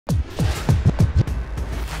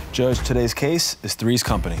Judge, today's case is Three's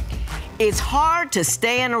Company. It's hard to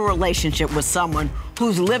stay in a relationship with someone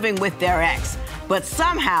who's living with their ex, but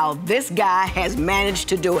somehow this guy has managed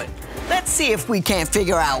to do it. Let's see if we can't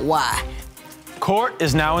figure out why. Court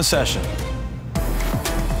is now in session.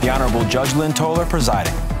 The Honorable Judge Lynn Toler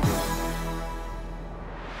presiding.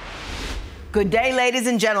 Good day, ladies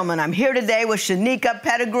and gentlemen. I'm here today with Sheneka,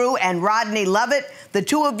 Pettigrew, and Rodnie, Lovett. The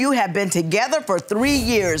two of you have been together for 3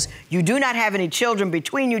 years. You do not have any children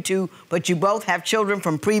between you two, but you both have children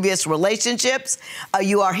from previous relationships.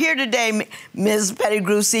 You are here today, Ms.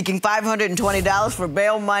 Pettigrew, seeking $520 for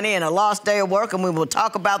bail money and a lost day of work, and we will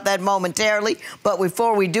talk about that momentarily. But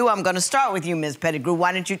before we do, I'm going to start with you, Ms. Pettigrew.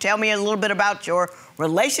 Why don't you tell me a little bit about your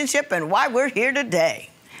relationship and why we're here today?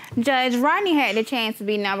 Judge, Rodnie had the chance to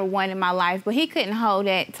be #1 in my life, but he couldn't hold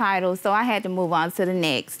that title, so I had to move on to the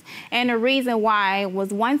next. And the reason why was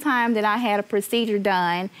one time that I had a procedure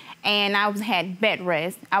done, and I had bed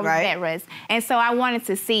rest. Bed rest. And so I wanted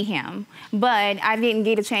to see him, but I didn't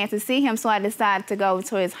get a chance to see him, so I decided to go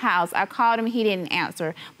to his house. I called him, he didn't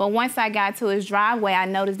answer. But once I got to his driveway, I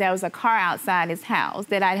noticed there was a car outside his house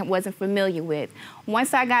that I wasn't familiar with.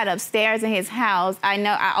 Once I got upstairs in his house,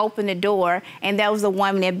 I opened the door, and there was a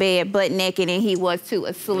woman in bed, butt naked, and he was too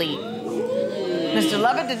asleep. Mr.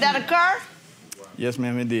 Lovett, did that occur? Yes,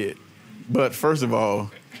 ma'am, it did. But first of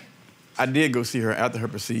all, I did go see her after her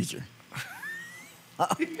procedure.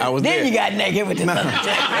 I was then there. You got naked with the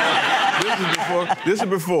This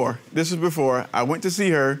is before. I went to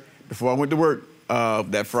see her before I went to work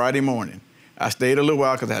that Friday morning. I stayed a little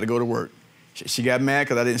while because I had to go to work. She got mad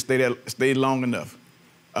because I didn't stay long enough.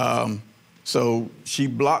 So she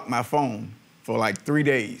blocked my phone for like 3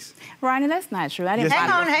 days. Rodnie, that's not true. I didn't.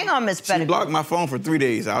 Hang on, Miss Pettigrew. She blocked my phone for 3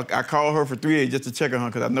 days. I called her for 3 days just to check on her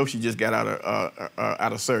because I know she just got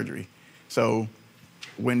out of surgery. So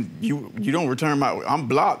when you don't return I'm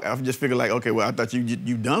blocked. I just figured like, okay, well, I thought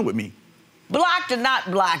you done with me. Blocked or not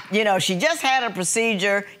blocked, you know, she just had a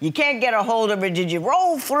procedure. You can't get a hold of her. Did you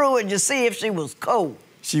roll through it to see if she was cold?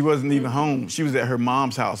 She wasn't even home. She was at her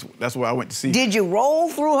mom's house. That's where I went to see her. Did you roll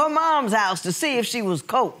through her mom's house to see if she was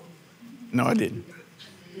cold? No, I didn't.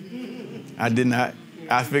 I did not.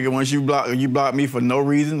 I figured once you blocked me for no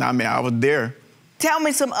reason, I mean, I was there. Tell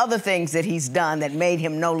me some other things that he's done that made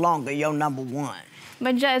him no longer your #1.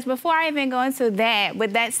 But Judge, before I even go into that,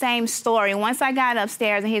 with that same story, once I got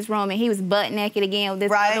upstairs in his room and he was butt naked again with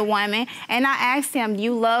this other woman, and I asked him, "Do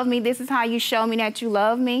you love me? This is how you show me that you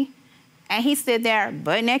love me?" And he stood there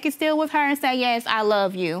butt naked still with her and said, "Yes, I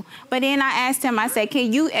love you." But then I asked him, I said,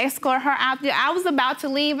 "Can you escort her out there?" I was about to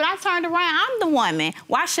leave, but I turned around. I'm the woman.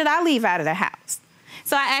 Why should I leave out of the house?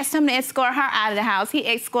 So I asked him to escort her out of the house. He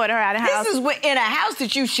escorted her out of the house. This is in a house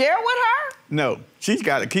that you share with her? No, she's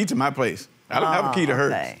got a key to my place. I don't have a key to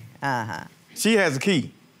hers. Okay. She has a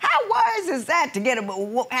key. How wise is that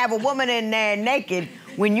to have a woman in there naked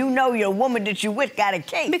when you know your woman that you with got a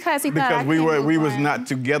key? Because he Because we was not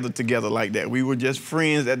together like that. We were just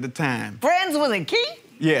friends at the time. Friends with a key?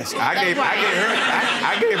 Yes,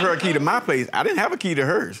 I gave her a key to my place. I didn't have a key to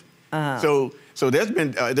hers. So there's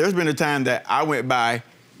been a time that I went by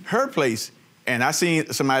her place and I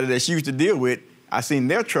seen somebody that she used to deal with. I seen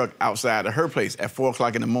their truck outside of her place at 4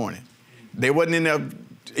 o'clock in the morning. They wasn't in there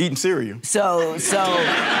eating cereal. So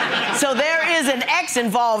there is an ex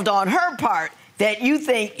involved on her part that you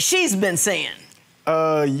think she's been seeing?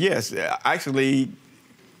 Yes, actually,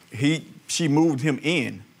 she moved him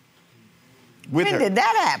in with her. When did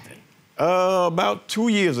that happen? About 2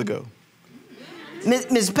 years ago.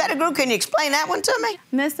 Ms. Pettigrew, can you explain that one to me?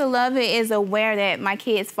 Mr. Lovett is aware that my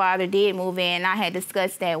kid's father did move in. I had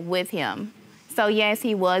discussed that with him. So yes,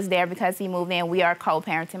 he was there because he moved in. We are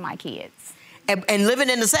co-parenting my kids. And living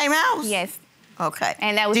in the same house? Yes. Okay.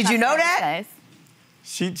 And that was. Did you know that?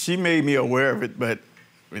 She made me aware of it, but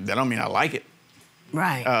that don't mean I like it.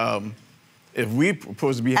 Right. If we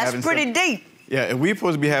supposed to be having That's pretty deep. Yeah, if we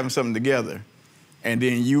supposed to be having something together, and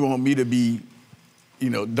then you want me to be,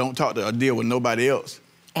 don't talk to or deal with nobody else.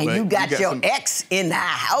 And you got your ex in the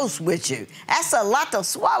house with you. That's a lot to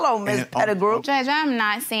swallow, Ms. Pettigrew. Judge, I'm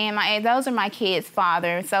not saying my ex. Those are my kids'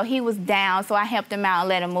 father. So he was down, so I helped him out and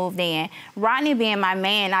let him move in. Rodnie being my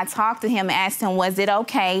man, I talked to him and asked him, was it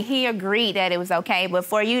okay? He agreed that it was okay. But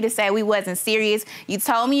for you to say we wasn't serious, you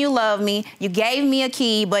told me you loved me, you gave me a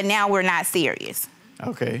key, but now we're not serious.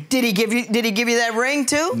 Okay. Did he give you that ring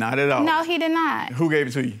too? Not at all. No, he did not. Who gave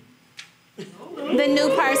it to you? The new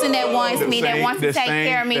person that wants me, that wants to take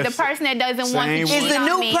care of me, the person that doesn't want to cheat on me. Is the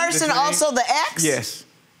new person also the ex? Yes.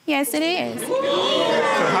 Yes, it is. So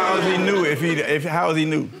how is he new? How is he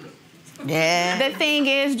new? Yeah. The thing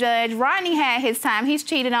is, Judge, Rodnie had his time. He's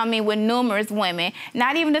cheated on me with numerous women.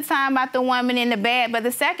 Not even the time about the woman in the bed, but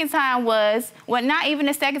the second time was, well, not even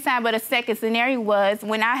the second time, but a second scenario was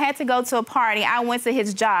when I had to go to a party. I went to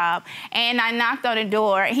his job, and I knocked on the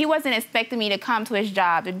door. He wasn't expecting me to come to his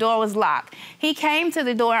job. The door was locked. He came to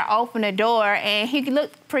the door, opened the door, and he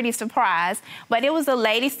looked pretty surprised. But it was a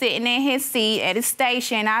lady sitting in his seat at his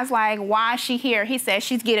station. I was like, why is she here? He said,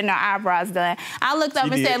 she's getting her eyebrows done. I looked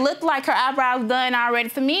up and said, looked like her eyebrows done already.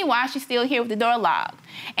 To me, why is she still here with the door locked?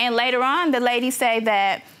 And later on, the lady said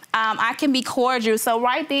that I can be cordial. So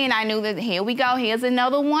right then, I knew that here we go. Here's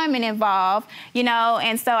another woman involved, you know.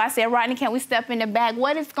 And so I said, Rodnie, can we step in the back?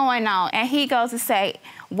 What is going on? And he goes to say,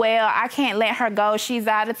 well, I can't let her go. She's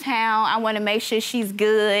out of town. I want to make sure she's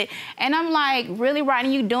good. And I'm like, really,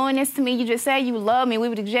 Rodnie, you doing this to me? You just said you love me. We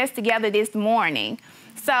were just together this morning.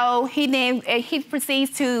 So he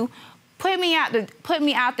proceeds to put me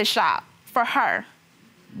out the shop for her.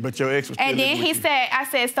 But your ex was still And then he said, I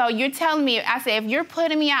said, so you're telling me, I said, if you're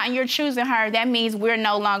putting me out and you're choosing her, that means we're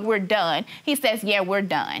done. He says, yeah, we're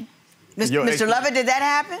done. Mr. Lovett, did that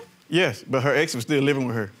happen? Yes, but her ex was still living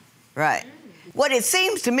with her. Right. What it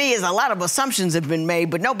seems to me is a lot of assumptions have been made,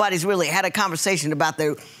 but nobody's really had a conversation about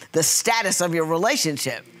the status of your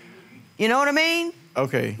relationship. You know what I mean?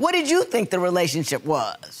 Okay. What did you think the relationship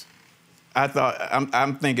was? I thought,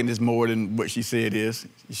 I'm thinking it's more than what she said is.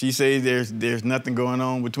 She says there's nothing going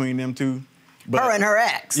on between them two. But, her and her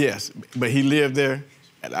ex? Yes, but he lived there.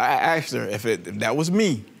 And I asked her, if that was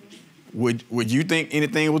me, would you think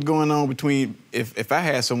anything was going on between, if I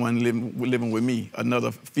had someone living with me,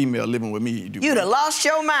 another female living with me? You'd have lost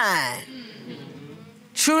your mind.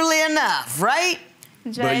 Truly enough, right?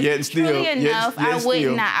 Judge, but yet still, truly enough,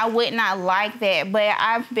 I would not like that, but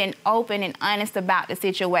I've been open and honest about the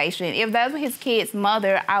situation. If that was his kid's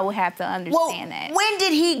mother, I would have to understand that. When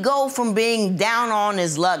did he go from being down on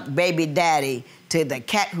his luck baby daddy to the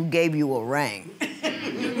cat who gave you a ring?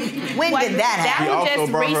 When did that happen? That was He also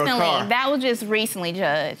just brought her a recently. car. That was just recently,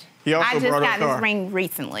 Judge. He also I just brought her a got car. this ring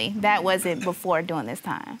recently. That wasn't before during this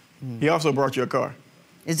time. He also brought you a car.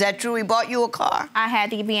 Is that true? He bought you a car? I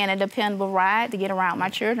had to be in a dependable ride to get around my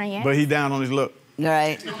children, yeah. But he down on his luck.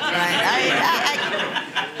 Right.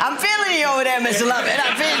 I'm feeling you over there, Mr. Lovett.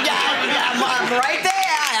 I'm right there.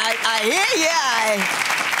 I hear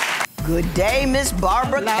you. Good day, Miss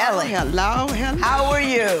Barbara Kelly. Hello. How are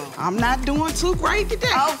you? I'm not doing too great today.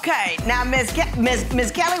 Okay. Now, Miss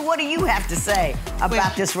Kelly, what do you have to say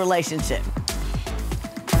about this relationship?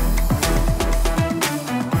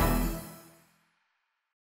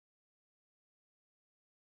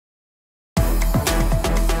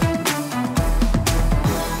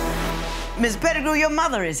 Ms. Pettigrew, your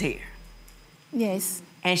mother is here. Yes.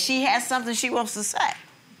 And she has something she wants to say.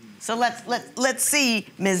 So let's see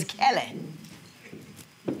Ms. Kelly.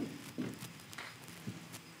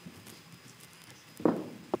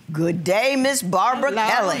 Good day, Miss Barbara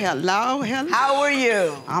Kelly. Hello. How are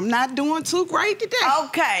you? I'm not doing too great today.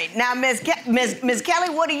 Okay. Now, Miss Kelly,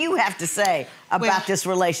 what do you have to say about this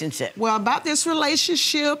relationship? Well, about this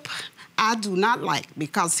relationship, I do not like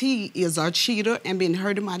because he is a cheater and been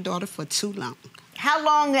hurting my daughter for too long. How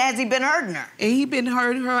long has he been hurting her? And he been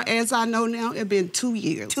hurting her, as I know now, it been 2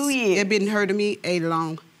 years. 2 years. It been hurting me a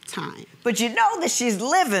long time. But you know that she's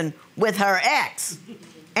living with her ex,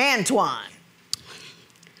 Antoine.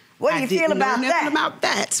 What do you feel about I didn't know nothing about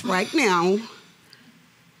that right now.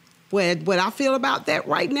 What I feel about that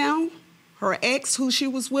right now, her ex, who she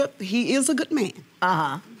was with, he is a good man.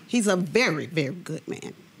 Uh-huh. He's a very, very good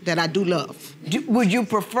man that I do love. Would you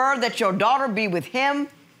prefer that your daughter be with him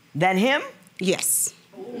than him? Yes.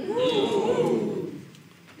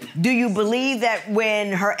 Do you believe that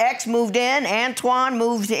when her ex moved in, Antoine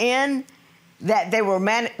moved in, that they were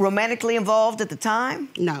romantically involved at the time?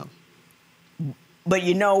 No. But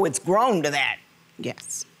you know it's grown to that.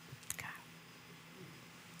 Yes.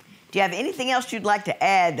 Do you have anything else you'd like to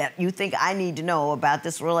add that you think I need to know about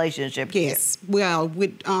this relationship? Yes. Well,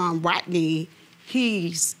 with Rodnie,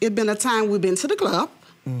 it's been a time we've been to the club.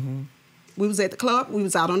 Mm-hmm. We was at the club. We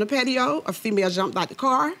was out on the patio. A female jumped out the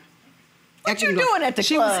car. What you doing at the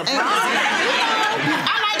club?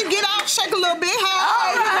 I like to get out, shake a little bit. All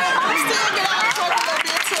right. Still get out, shake a little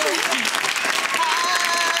bit too.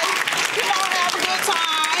 Have a good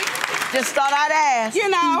time. Just thought I'd ask. You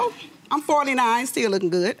know, I'm 49, still looking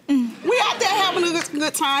good. We out there having a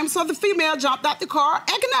good time. So the female jumped out the car,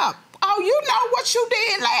 acting up. Oh, you know what you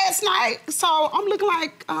did last night. So I'm looking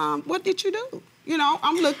like, what did you do? You know,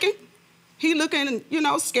 I'm looking. He looking, you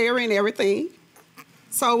know, scary and everything.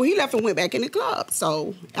 So he left and went back in the club.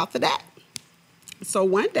 So after that, So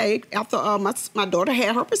one day, after my daughter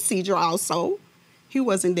had her procedure also, he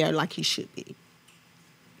wasn't there like he should be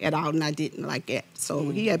at all, and I didn't like that.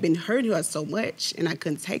 So he had been hurting her so much, and I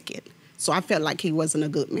couldn't take it. So I felt like he wasn't a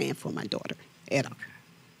good man for my daughter at all,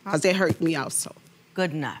 because it hurt me also.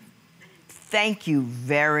 Good enough. Thank you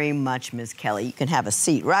very much, Ms. Kelly. You can have a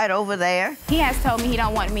seat right over there. He has told me he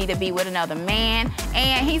don't want me to be with another man,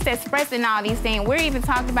 and he's expressing all these things. We're even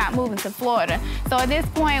talking about moving to Florida. So at this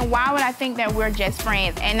point, why would I think that we're just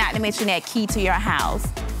friends, and not to mention that key to your house?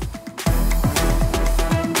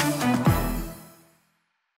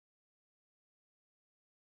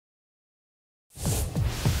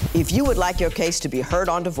 If you would like your case to be heard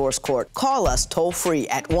on divorce court, call us toll-free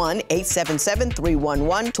at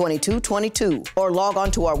 1-877-311-2222 or log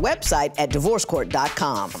on to our website at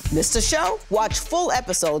divorcecourt.com. Missed a show? Watch full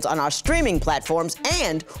episodes on our streaming platforms,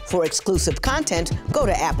 and for exclusive content, go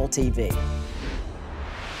to Apple TV.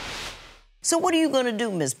 So what are you going to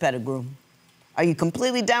do, Ms. Pettigrew? Are you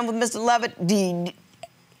completely done with Mr. Lovett?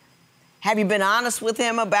 Have you been honest with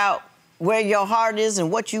him about where your heart is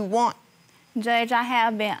and what you want? Judge, I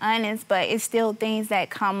have been honest, but it's still things that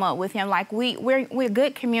come up with him. Like, we're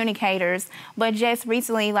good communicators, but just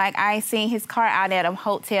recently, like, I seen his car out at a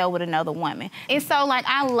hotel with another woman. And so, like,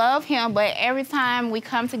 I love him, but every time we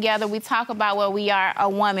come together, we talk about where we are, a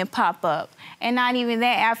woman pop up. And not even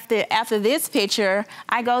that, after this picture,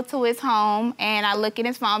 I go to his home and I look at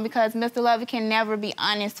his phone, because Mr. Lovett can never be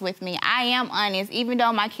honest with me. I am honest. Even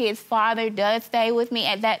though my kid's father does stay with me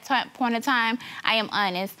at that point in time, I am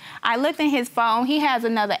honest. I looked in his phone. He has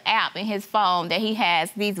another app in his phone that he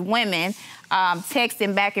has these women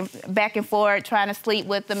texting back and forth, trying to sleep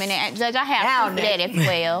with them. And Judge, I have that as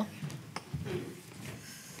well.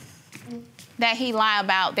 That he lied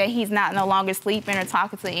about, that he's no longer sleeping or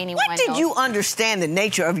talking to anyone else. What did you understand the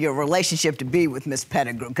nature of your relationship to be with Miss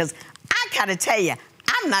Pettigrew? Because I gotta tell you,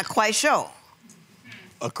 I'm not quite sure.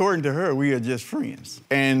 According to her, we are just friends.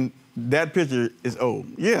 And that picture is old.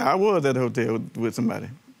 Yeah, I was at a hotel with somebody.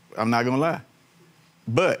 I'm not gonna lie.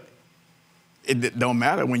 But it don't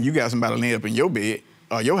matter when you got somebody laying up in your bed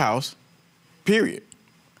or your house, period.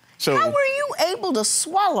 So how were you able to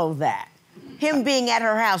swallow that? Him being at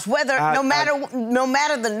her house, no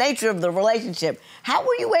matter the nature of the relationship, how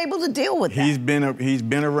were you able to deal with that? He's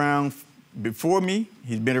been around before me,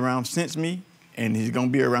 he's been around since me, and he's gonna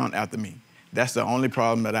be around after me. That's the only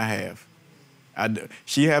problem that I have.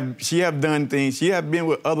 She have done things, she have been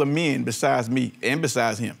with other men besides me and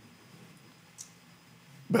besides him.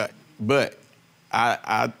 But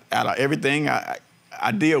out of everything, I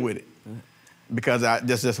deal with it because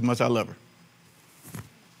that's just how much I love her.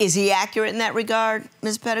 Is he accurate in that regard,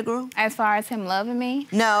 Ms. Pettigrew? As far as him loving me?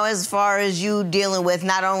 No, as far as you dealing with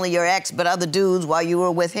not only your ex, but other dudes while you were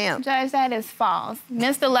with him. Judge, that is false.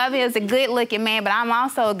 Mr. Lovett is a good-looking man, but I'm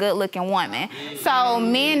also a good-looking woman. So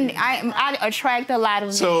men, I attract a lot of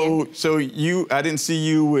men. So I didn't see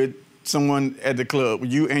you with someone at the club.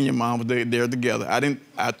 You and your mom were there together.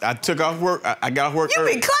 I took off work. I got off work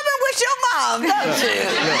early. You be clubbing with your mom, don't you?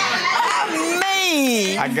 I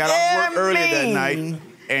mean, I got off work early that night,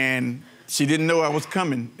 and she didn't know I was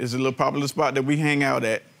coming. It's a little popular spot that we hang out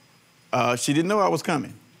at. She didn't know I was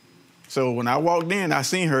coming. So when I walked in, I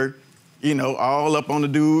seen her, all up on the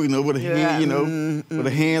dude, with her hand, with her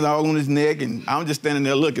hands all on his neck, and I'm just standing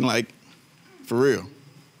there looking like, for real.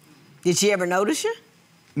 Did she ever notice you?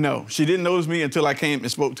 No, she didn't notice me until I came and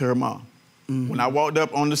spoke to her mom. When I walked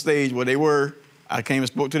up on the stage where they were, I came and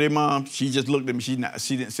spoke to their mom. She just looked at me. She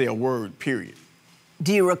didn't say a word, period.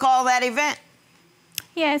 Do you recall that event?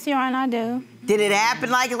 Yes, Your Honor, I do. Did it happen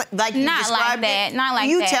like you described it? Not like that, not like that.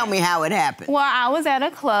 You tell me how it happened. Well, I was at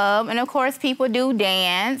a club, and of course people do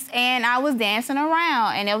dance, and I was dancing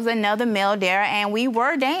around, and there was another male there, and we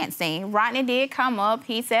were dancing. Rodnie did come up,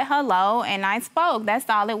 he said hello, and I spoke. That's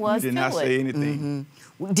all it was to it. You did not say anything.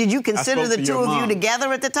 Did you consider the two of you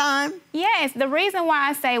together at the time? Yes, the reason why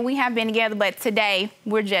I say we have been together, but today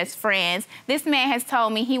we're just friends. This man has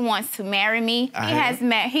told me he wants to marry me. He has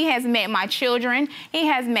met my children. He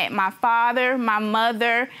has met my father, my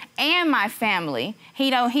mother, and my family.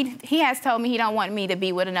 He has told me he don't want me to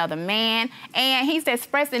be with another man, and he's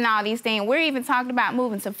expressing all these things. We're even talking about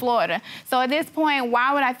moving to Florida. So at this point,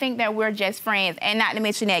 why would I think that we're just friends, and not to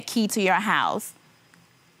mention that key to your house?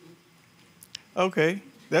 Okay.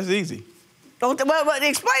 That's easy. Well,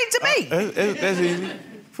 explain it to me. That's easy.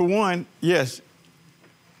 For one, yes,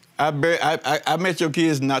 I met your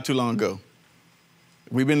kids not too long ago.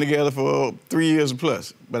 We've been together for 3 years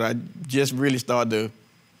plus, but I just really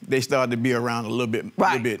they started to be around a little bit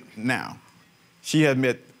now. She has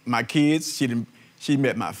met my kids. She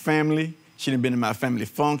met my family. She done been to my family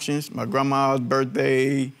functions, my grandma's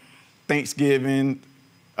birthday, Thanksgiving,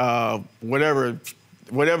 whatever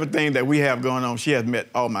thing that we have going on, she has met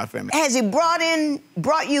all my family. Has he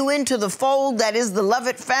brought you into the fold that is the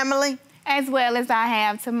Lovett family? As well as I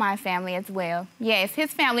have to my family as well. Yes, his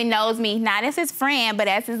family knows me, not as his friend, but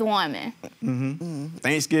as his woman.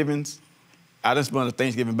 Thanksgivings, I done spent a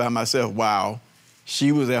Thanksgiving by myself while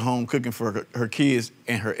she was at home cooking for her kids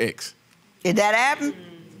and her ex. Did that happen?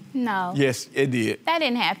 No. Yes, it did. That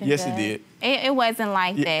didn't happen. Yes, Judge. it did. It wasn't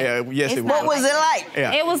like that. Yes, it was. What was it like?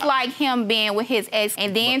 Yeah. It was like him being with his ex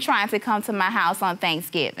and then trying to come to my house on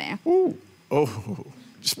Thanksgiving. Ooh. Oh,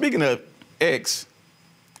 speaking of ex,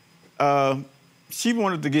 she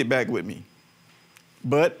wanted to get back with me,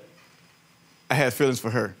 but I had feelings for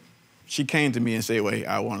her. She came to me and said, well, hey,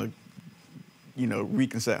 I want to,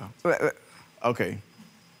 reconcile. Right. Okay.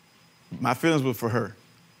 My feelings were for her.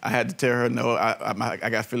 I had to tell her, no, I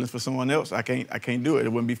got feelings for someone else. I can't do it. It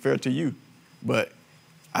wouldn't be fair to you. But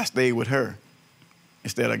I stayed with her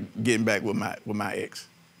instead of getting back with my ex.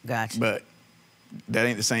 Gotcha. But that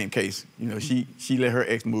ain't the same case. She let her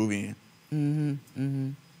ex move in.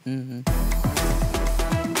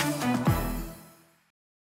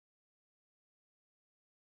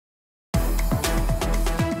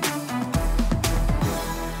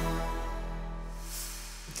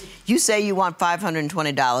 You say you want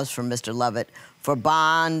 $520 from Mr. Lovett for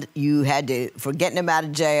bond. You had to for getting him out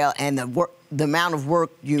of jail and the amount of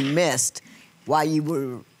work you missed while you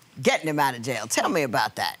were getting him out of jail. Tell me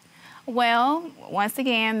about that. Well, once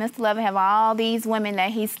again, Mr. Lovett have all these women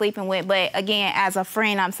that he's sleeping with, but again, as a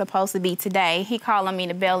friend I'm supposed to be today, he calling me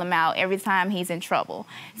to bail him out every time he's in trouble.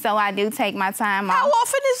 So I do take my time off. How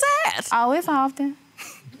often is that? Oh, it's often.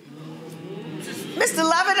 Mr.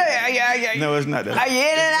 Lovett, No, it's not that. Are you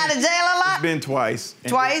in and out of jail a lot? It's been twice.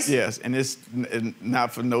 Twice? Yes, and it's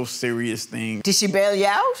not for no serious thing. Did she bail you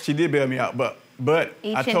out? She did bail me out, but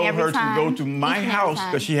I told her to go to my house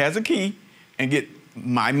because she has a key and get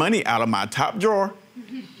my money out of my top drawer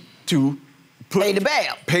to Pay the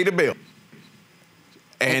bail. Pay the bail.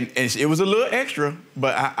 And it was a little extra,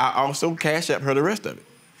 but I also cashed up her the rest of it.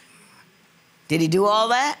 Did he do all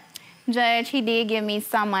that? Judge, he did give me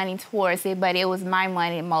some money towards it, but it was my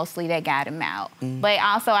money mostly that got him out. But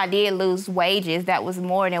also I did lose wages. That was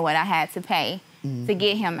more than what I had to pay to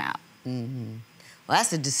get him out. Well,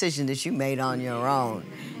 that's a decision that you made on your own.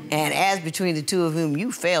 And as between the two of whom,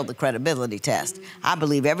 you failed the credibility test. I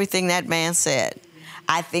believe everything that man said.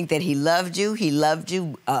 I think that he loved you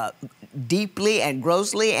deeply and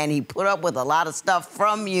grossly, and he put up with a lot of stuff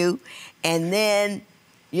from you. And then,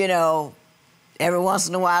 every once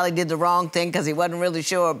in a while he did the wrong thing because he wasn't really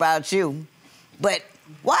sure about you. But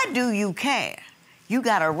why do you care? You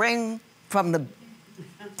got a ring from the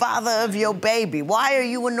father of your baby. Why are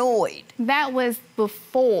you annoyed? That was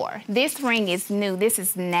before. This ring is new. This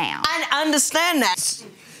is now. I understand that.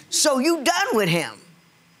 So you done with him?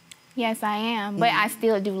 Yes, I am. But I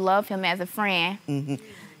still do love him as a friend.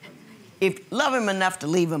 If love him enough to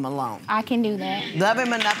leave him alone. I can do that. Love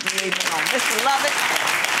him enough to leave him alone. Mr. Lovett.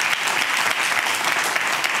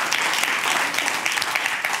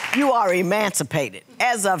 You are emancipated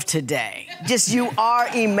as of today. You are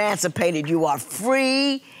emancipated. You are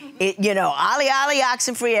free. Ollie,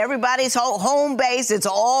 oxen free. Everybody's home base. It's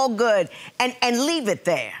all good. And leave it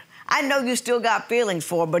there. I know you still got feelings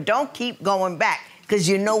for it, but don't keep going back because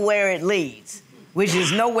you know where it leads, which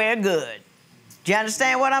is nowhere good. Do you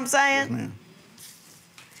understand what I'm saying? Yes, ma'am.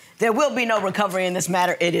 There will be no recovery in this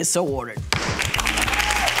matter. It is so ordered.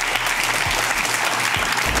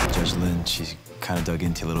 Judge Lynn, she kind of dug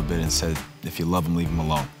into you a little bit and said, if you love him, leave him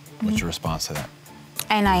alone. What's your response to that?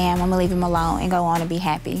 And I am. I'm going to leave him alone and go on and be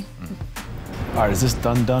happy. All right, is this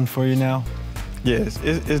done for you now? Yes,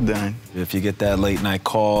 it's done. If you get that late night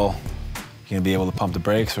call, you gonna be able to pump the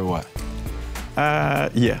brakes or what?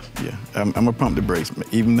 Yeah. I'm gonna pump the brakes,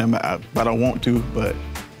 even though I don't want to, but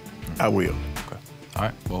I will. Okay. All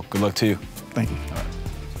right, well, good luck to you. Thank you. All right.